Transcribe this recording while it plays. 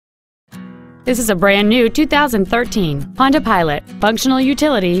This is a brand new 2013 Honda Pilot, functional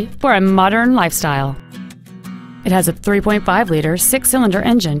utility for a modern lifestyle. It has a 3.5-liter six-cylinder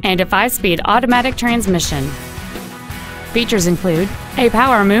engine and a 5-speed automatic transmission. Features include a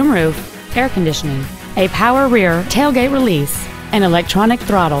power moonroof, air conditioning, a power rear tailgate release, an electronic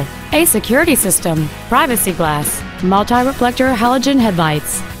throttle, a security system, privacy glass, multi-reflector halogen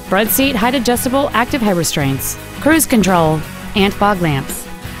headlights, front seat height adjustable active head restraints, cruise control, and fog lamps.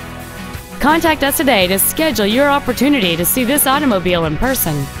 Contact us today to schedule your opportunity to see this automobile in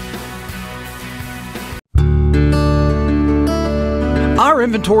person. Our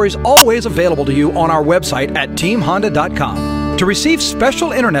inventory is always available to you on our website at teamhonda.com. To receive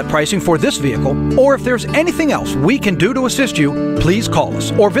special internet pricing for this vehicle, or if there's anything else we can do to assist you, please call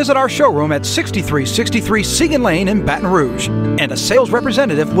us or visit our showroom at 6363 Siegen Lane in Baton Rouge, and a sales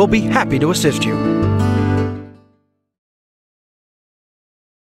representative will be happy to assist you.